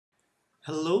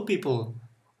Hello people,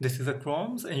 this is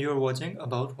Akroms and you are watching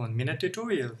about 1 minute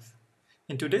tutorials.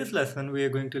 In today's lesson we are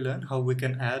going to learn how we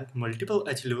can add multiple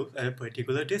edge loops at a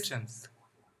particular distance.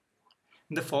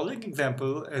 In the following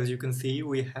example, as you can see,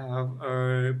 we have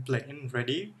a plane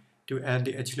ready to add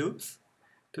the edge loops.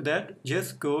 To that,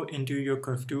 just go into your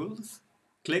curve tools,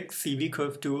 click CV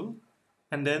curve tool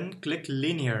and then click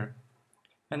linear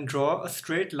and draw a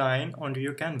straight line onto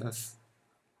your canvas.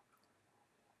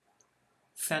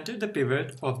 Center the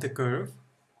pivot of the curve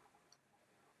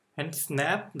and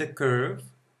snap the curve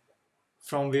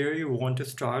from where you want to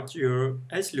start your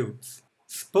edge loops.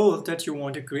 Suppose that you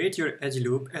want to create your edge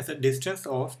loop at a distance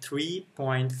of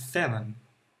 3.7.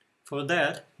 For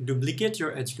that, duplicate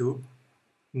your edge loop,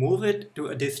 move it to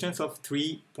a distance of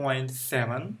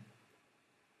 3.7,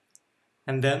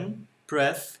 and then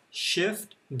press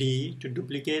Shift D to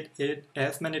duplicate it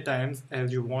as many times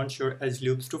as you want your edge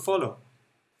loops to follow.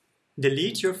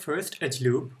 Delete your first edge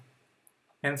loop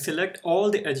and select all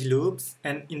the edge loops,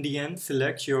 and in the end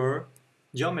select your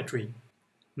geometry.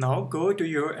 Now go to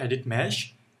your Edit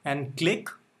Mesh and click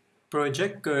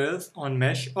Project Curves on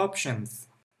Mesh options.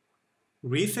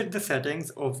 Reset the settings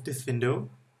of this window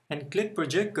and click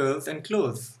Project Curves and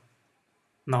close.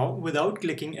 Now, without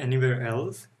clicking anywhere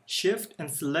else, shift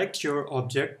and select your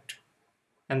object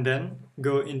and then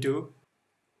go into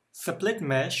Split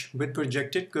Mesh with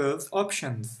Projected Curves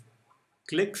options.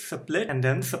 Click Split and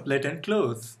then Split and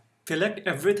close. Select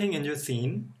everything in your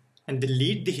scene and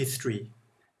delete the history.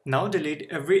 Now delete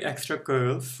every extra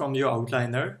curve from your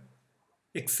outliner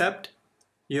except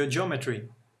your geometry.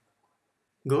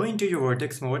 Go into your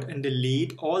vertex mode and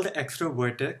delete all the extra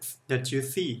vertex that you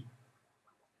see.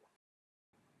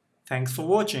 Thanks for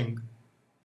watching.